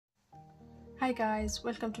Hi guys,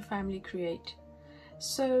 welcome to Family Create.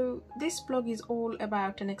 So this blog is all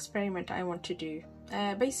about an experiment I want to do.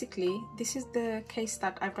 Basically, this is the case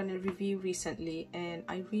that I've done a review recently and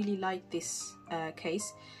I really like this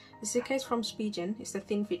case. This is a case from Spigen. It's the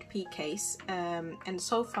Thin Fit P case, and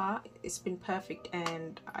so far it's been perfect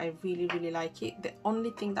and I really like it. The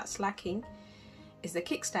only thing that's lacking is the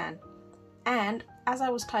kickstand. And as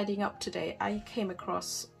I was tidying up today, I came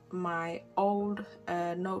across my old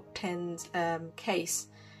Note 10's case,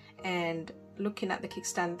 and looking at the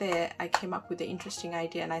kickstand there, I came up with an interesting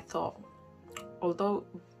idea, and I thought, although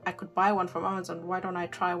I could buy one from Amazon, why don't I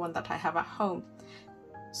try one that I have at home?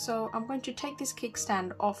 So I'm going to take this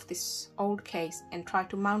kickstand off this old case and try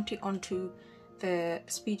to mount it onto the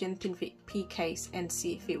Spigen Thin Fit P case and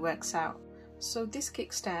see if it works out. So this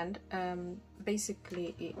kickstand,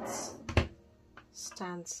 basically it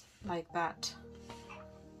stands like that,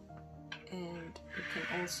 and you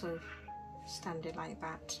can also stand it like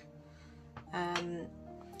that.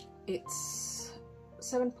 It's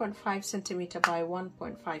 7.5 centimeter by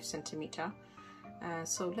 1.5 centimeter.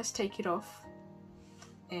 So let's take it off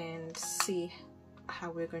and see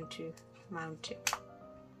how we're going to mount it.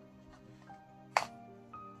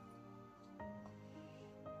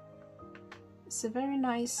 It's a very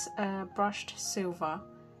nice brushed silver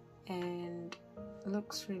and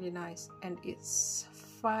looks really nice, and it's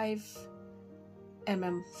 5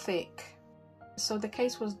 mm thick. So the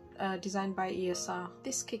case was designed by ESR.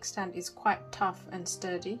 This kickstand is quite tough and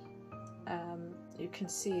sturdy. You can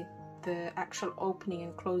see the actual opening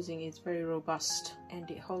and closing is very robust, and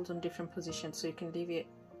it holds on different positions, so you can leave it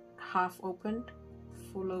half opened,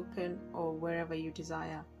 full open, or wherever you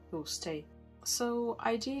desire it will stay. So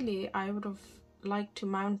ideally I would have liked to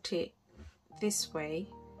mount it this way,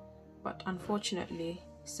 but unfortunately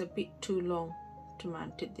it's a bit too long to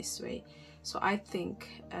mount it this way. So I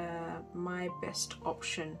think my best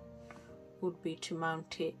option would be to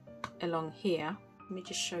mount it along here. Let me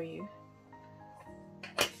just show you.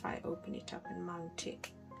 If I open it up and mount it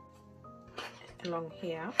along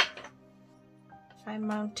here, if I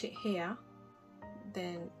mount it here,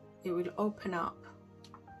 then it will open up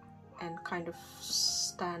and kind of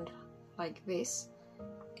stand like this,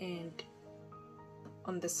 and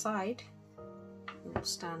on the side it will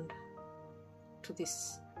stand to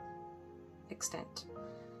this extent.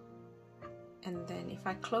 And then if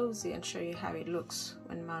I close it and show you how it looks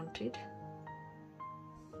when mounted,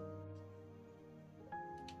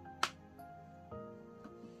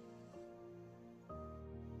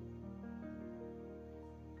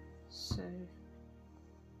 so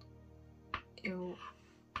it will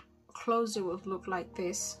close, it would look like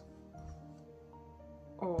this,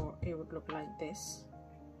 or it would look like this.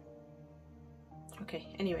 Okay,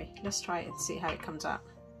 anyway, let's try it and see how it comes out.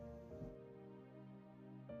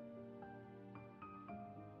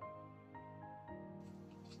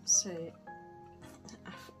 So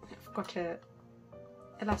I've got a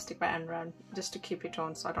elastic band around just to keep it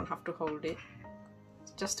on, so I don't have to hold it,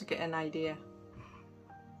 just to get an idea.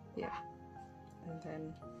 Yeah, and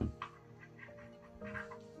then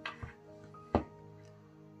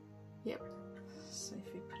yep. So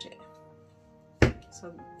if we put it,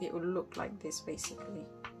 so it will look like this basically,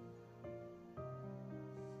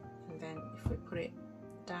 and then if we put it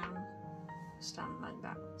down, stand like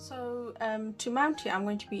that. So to mount it, I'm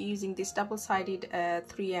going to be using this double-sided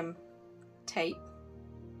 3M tape.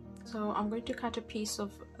 So I'm going to cut a piece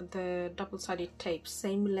of the double-sided tape,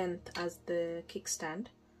 same length as the kickstand.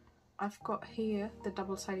 I've got here the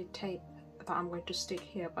double-sided tape that I'm going to stick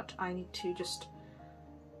here, but I need to just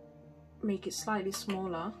make it slightly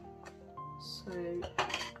smaller. So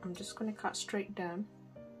I'm just going to cut straight down.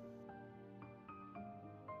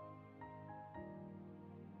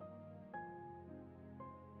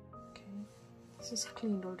 This is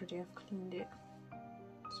cleaned already, I've cleaned it.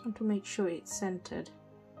 Just want to make sure it's centered.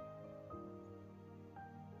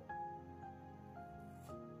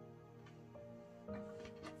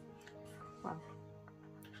 Well,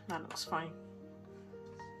 that looks fine.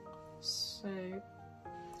 So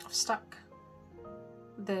I've stuck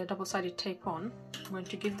the double-sided tape on. I'm going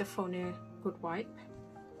to give the phone a good wipe.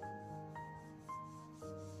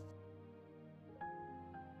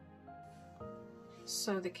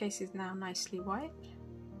 So the case is now nicely wiped.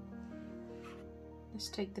 Let's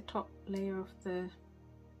take the top layer of the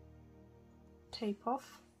tape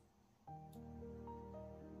off.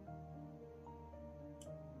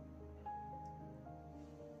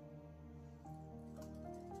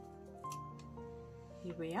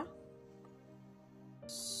 Here we are.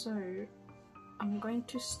 So I'm going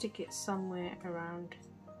to stick it somewhere around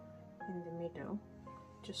in the middle,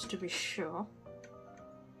 just to be sure.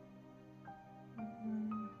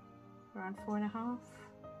 around 4.5,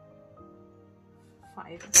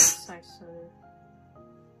 5 size, so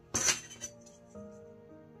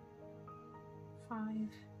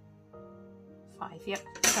 5, yep,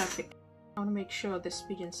 perfect. I want to make sure the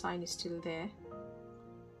Spigen sign is still there,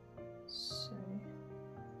 so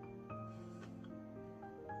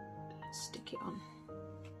let's stick it on.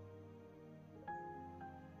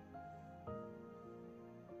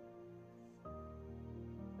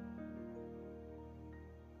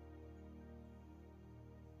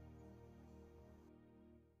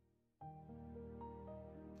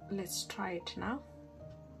 Let's try it now.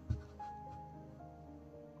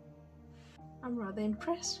 I'm rather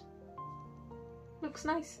impressed. Looks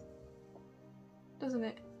nice, doesn't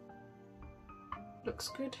it? Looks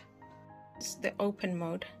good. It's the open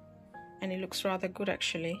mode and it looks rather good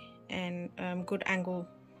actually, and good angle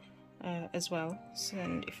as well. So,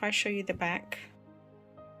 and if I show you the back,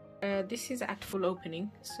 this is at full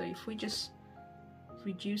opening, so if we just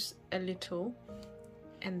reduce a little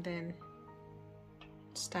and then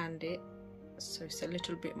stand it so it's a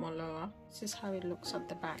little bit more lower, this is how it looks at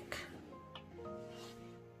the back.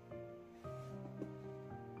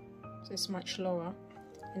 So it's much lower,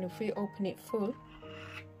 and if we open it full,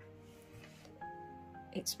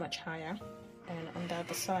 it's much higher. And on the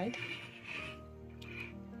other side,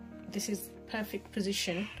 this is perfect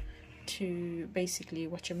position to basically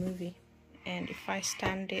watch a movie. And if I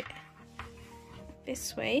stand it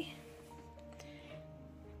this way,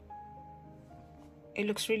 it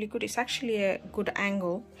looks really good. It's actually a good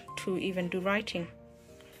angle to even do writing.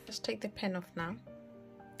 Just take the pen off now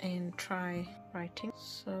and try writing.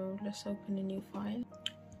 So let's open a new file.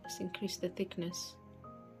 Let's increase the thickness.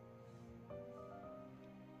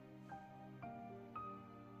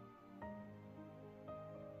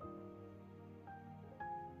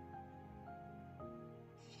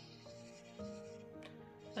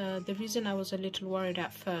 The reason I was a little worried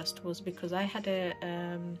at first was because I had a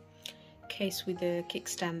case with a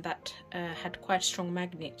kickstand that had quite strong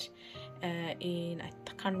magnet in, I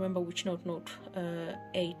can't remember which note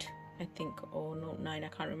 8 I think, or note 9, I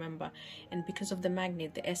can't remember, and because of the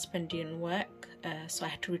magnet the S pen didn't work, so I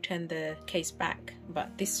had to return the case back.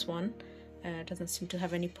 But this one doesn't seem to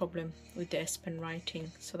have any problem with the S pen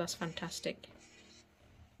writing, so that's fantastic.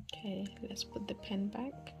 Okay, let's put the pen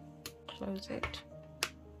back, close it.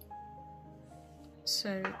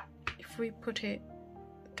 So if we put it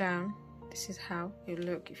down, this is how it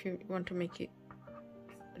look. If you want to make it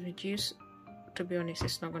reduce, to be honest,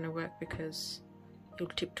 it's not going to work because you'll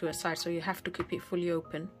tip to a side, so you have to keep it fully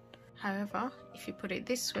open. However, if you put it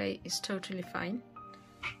this way, it's totally fine.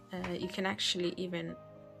 You can actually even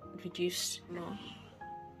reduce more.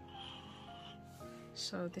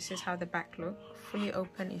 So this is how the back look. Fully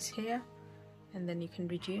open is here, and then you can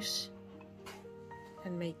reduce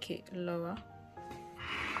and make it lower.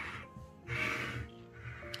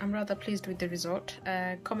 I'm rather pleased with the result.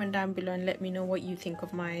 Comment down below and let me know what you think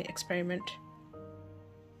of my experiment.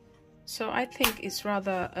 So I think it's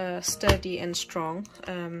rather sturdy and strong.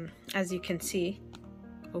 As you can see,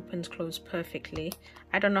 opens close perfectly.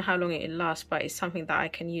 I don't know how long it will last, but it's something that I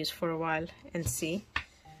can use for a while and see.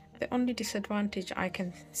 The only disadvantage I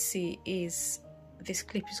can see is this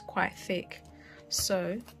clip is quite thick.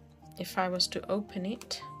 So if I was to open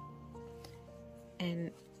it and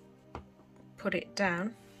put it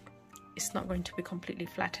down, it's not going to be completely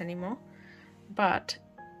flat anymore, but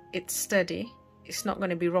it's sturdy. It's not going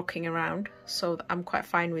to be rocking around, so I'm quite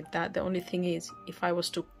fine with that. The only thing is, if I was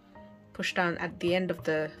to push down at the end of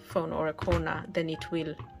the phone or a corner, then it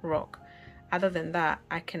will rock. Other than that,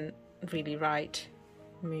 I can really write,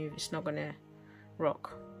 move, it's not going to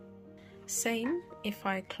rock. Same if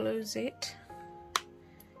I close it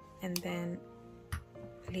and then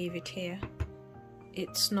leave it here,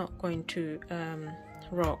 it's not going to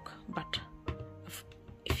rock, but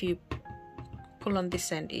if you pull on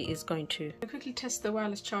this end, it is going to. I'll quickly test the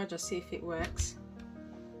wireless charger, see if it works.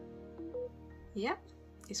 Yep,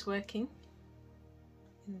 it's working.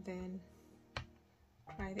 And then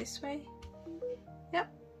try this way.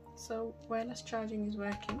 Yep, so wireless charging is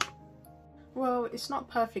working. Well, it's not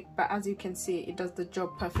perfect, but as you can see, it does the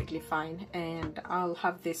job perfectly fine, and I'll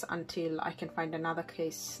have this until I can find another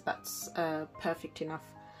case that's perfect enough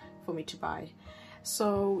for me to buy.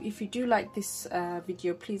 So if you do like this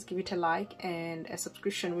video, please give it a like, and a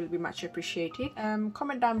subscription will be much appreciated.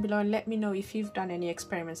 Comment down below and let me know if you've done any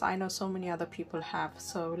experiments. I know so many other people have,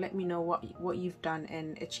 so let me know what you've done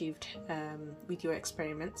and achieved with your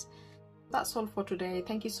experiments. That's all for today.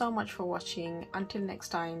 Thank you so much for watching. Until next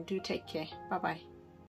time, do take care. Bye bye.